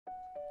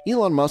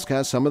Elon Musk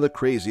has some of the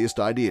craziest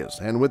ideas,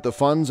 and with the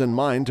funds in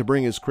mind to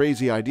bring his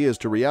crazy ideas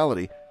to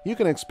reality, you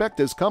can expect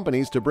his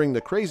companies to bring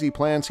the crazy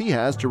plans he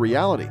has to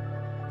reality.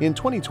 In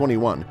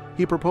 2021,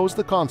 he proposed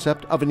the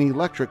concept of an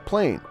electric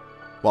plane.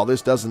 While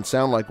this doesn't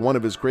sound like one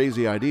of his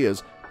crazy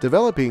ideas,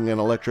 developing an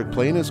electric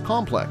plane is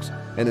complex,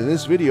 and in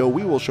this video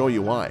we will show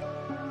you why.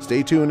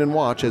 Stay tuned and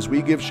watch as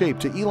we give shape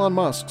to Elon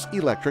Musk's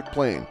electric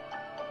plane.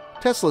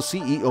 Tesla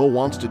CEO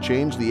wants to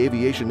change the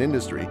aviation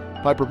industry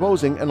by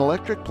proposing an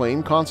electric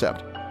plane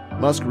concept.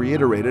 Musk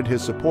reiterated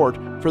his support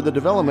for the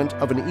development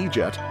of an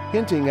E-jet,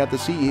 hinting at the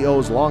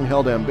CEO's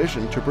long-held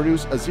ambition to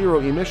produce a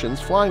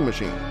zero-emissions flying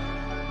machine.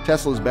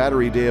 Tesla's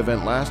Battery Day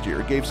event last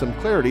year gave some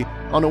clarity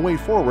on a way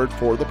forward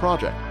for the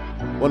project.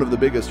 One of the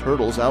biggest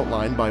hurdles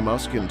outlined by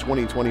Musk in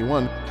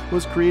 2021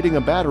 was creating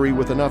a battery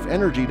with enough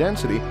energy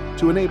density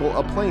to enable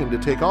a plane to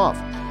take off.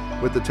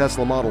 With the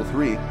Tesla Model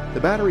 3, the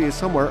battery is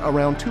somewhere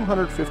around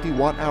 250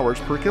 watt-hours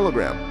per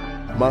kilogram.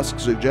 Musk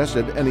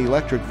suggested an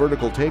electric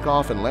vertical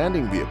takeoff and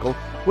landing vehicle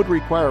would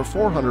require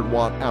 400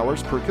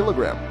 watt-hours per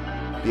kilogram.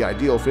 The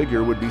ideal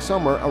figure would be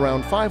somewhere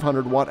around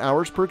 500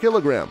 watt-hours per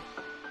kilogram.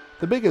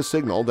 The biggest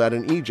signal that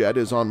an E-jet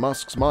is on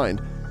Musk's mind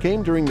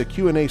came during the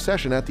Q&A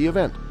session at the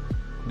event.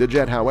 The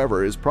jet,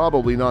 however, is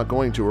probably not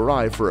going to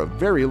arrive for a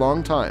very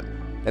long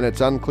time, and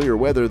it's unclear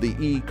whether the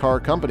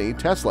e-car company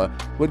Tesla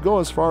would go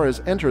as far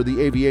as enter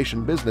the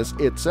aviation business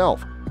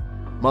itself.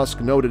 Musk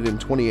noted in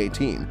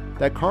 2018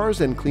 that cars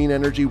and clean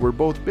energy were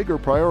both bigger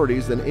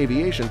priorities than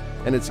aviation,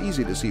 and it's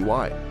easy to see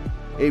why.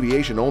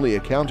 Aviation only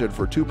accounted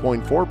for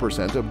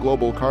 2.4% of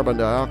global carbon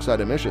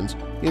dioxide emissions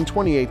in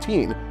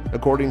 2018,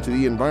 according to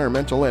the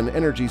Environmental and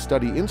Energy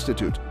Study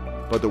Institute,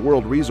 but the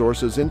World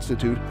Resources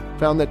Institute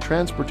found that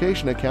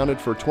transportation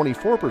accounted for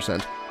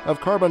 24%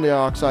 of carbon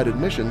dioxide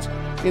emissions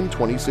in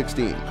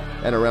 2016,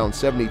 and around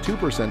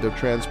 72% of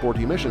transport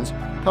emissions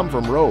come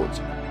from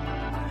roads.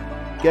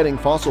 Getting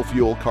fossil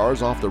fuel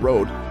cars off the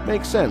road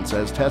makes sense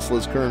as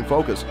Tesla's current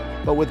focus,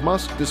 but with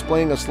Musk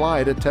displaying a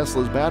slide at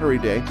Tesla's Battery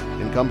Day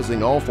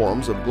encompassing all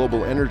forms of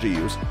global energy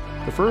use,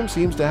 the firm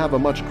seems to have a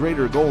much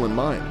greater goal in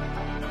mind.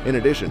 In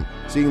addition,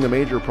 seeing the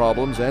major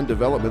problems and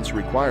developments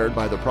required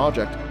by the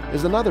project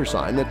is another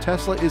sign that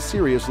Tesla is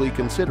seriously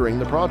considering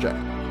the project.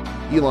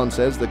 Elon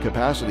says the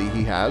capacity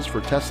he has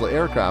for Tesla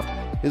aircraft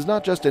is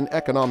not just an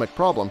economic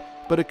problem,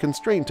 but a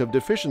constraint of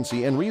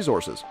deficiency and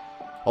resources.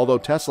 Although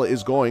Tesla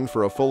is going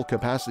for a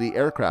full-capacity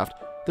aircraft,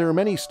 there are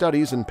many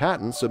studies and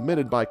patents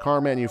submitted by car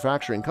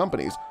manufacturing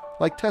companies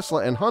like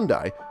Tesla and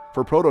Hyundai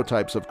for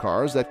prototypes of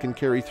cars that can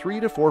carry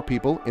 3 to 4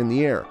 people in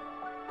the air.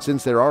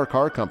 Since there are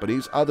car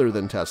companies other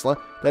than Tesla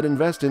that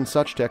invest in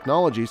such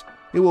technologies,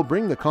 it will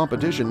bring the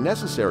competition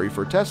necessary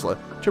for Tesla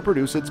to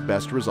produce its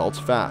best results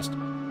fast.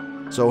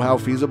 So how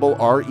feasible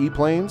are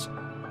e-planes?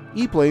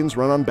 E-planes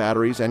run on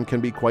batteries and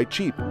can be quite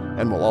cheap,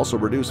 and will also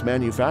reduce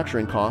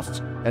manufacturing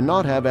costs and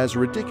not have as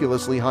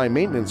ridiculously high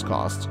maintenance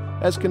costs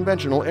as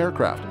conventional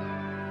aircraft.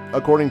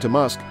 According to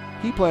Musk,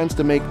 he plans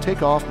to make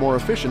takeoff more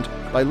efficient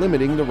by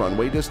limiting the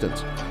runway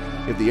distance.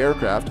 If the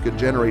aircraft could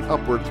generate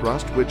upward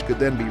thrust, which could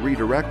then be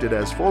redirected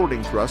as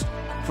forwarding thrust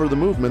for the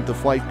movement, the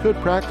flight could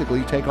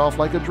practically take off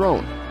like a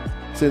drone.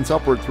 Since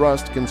upward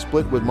thrust can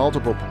split with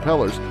multiple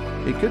propellers,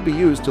 it could be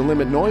used to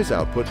limit noise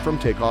output from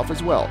takeoff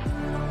as well.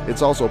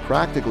 It's also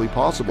practically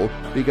possible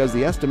because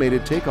the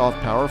estimated takeoff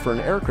power for an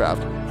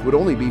aircraft would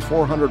only be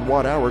 400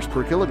 watt-hours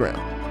per kilogram.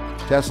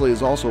 Tesla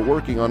is also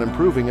working on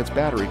improving its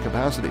battery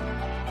capacity.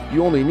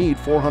 You only need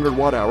 400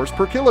 watt-hours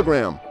per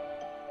kilogram.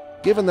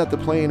 Given that the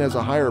plane has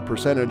a higher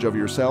percentage of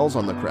your cells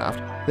on the craft,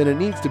 then it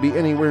needs to be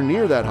anywhere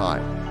near that high.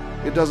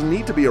 It doesn't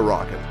need to be a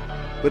rocket.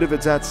 But if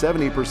it's at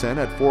 70%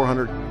 at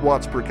 400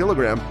 watts per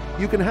kilogram,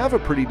 you can have a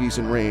pretty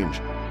decent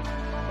range.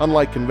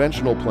 Unlike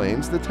conventional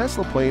planes, the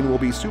Tesla plane will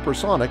be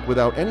supersonic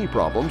without any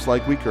problems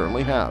like we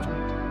currently have.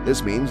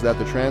 This means that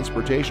the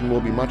transportation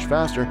will be much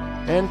faster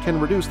and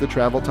can reduce the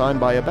travel time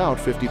by about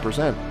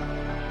 50%.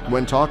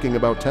 When talking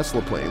about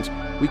Tesla planes,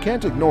 we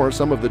can't ignore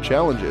some of the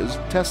challenges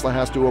Tesla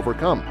has to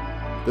overcome.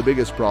 The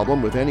biggest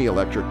problem with any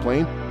electric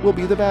plane will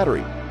be the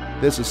battery.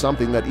 This is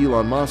something that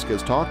Elon Musk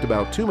has talked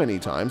about too many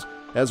times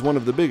as one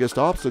of the biggest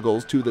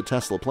obstacles to the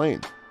Tesla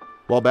plane.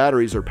 While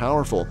batteries are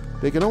powerful,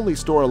 they can only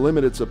store a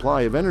limited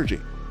supply of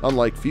energy,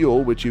 unlike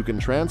fuel, which you can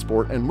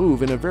transport and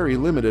move in a very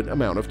limited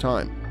amount of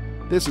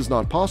time. This is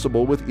not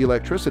possible with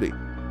electricity.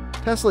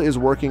 Tesla is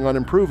working on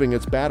improving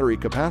its battery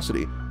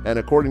capacity, and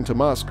according to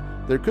Musk,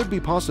 there could be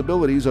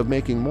possibilities of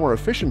making more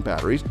efficient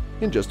batteries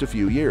in just a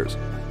few years.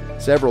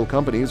 Several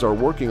companies are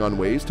working on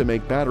ways to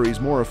make batteries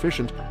more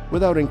efficient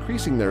without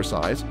increasing their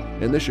size,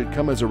 and this should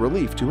come as a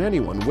relief to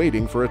anyone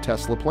waiting for a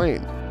Tesla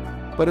plane.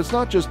 But it's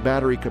not just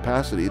battery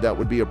capacity that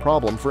would be a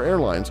problem for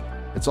airlines,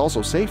 it's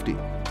also safety.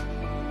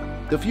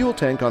 The fuel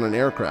tank on an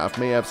aircraft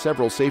may have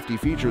several safety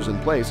features in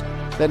place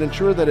that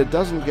ensure that it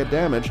doesn't get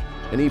damaged,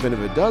 and even if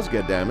it does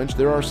get damaged,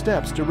 there are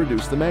steps to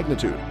reduce the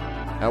magnitude.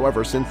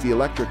 However, since the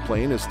electric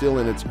plane is still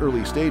in its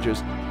early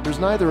stages, there's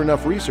neither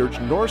enough research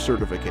nor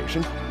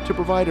certification to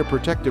provide a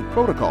protective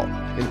protocol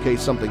in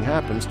case something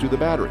happens to the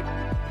battery.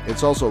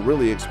 It's also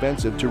really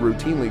expensive to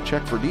routinely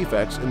check for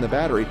defects in the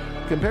battery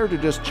compared to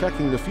just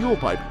checking the fuel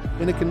pipe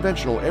in a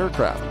conventional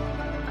aircraft.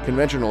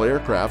 Conventional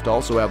aircraft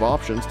also have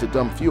options to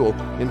dump fuel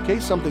in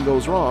case something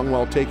goes wrong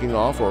while taking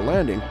off or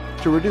landing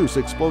to reduce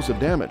explosive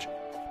damage.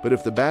 But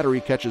if the battery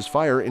catches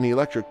fire in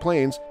electric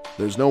planes,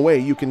 there's no way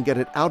you can get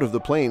it out of the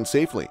plane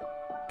safely.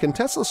 Can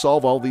Tesla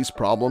solve all these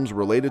problems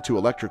related to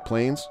electric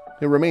planes?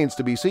 It remains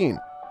to be seen.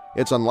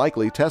 It's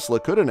unlikely Tesla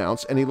could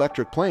announce an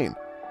electric plane.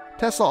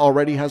 Tesla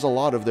already has a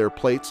lot of their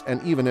plates,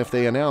 and even if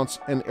they announce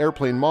an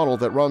airplane model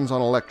that runs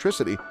on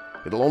electricity,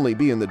 it'll only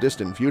be in the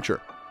distant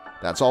future.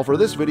 That's all for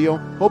this video.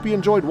 Hope you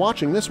enjoyed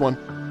watching this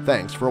one.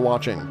 Thanks for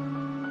watching.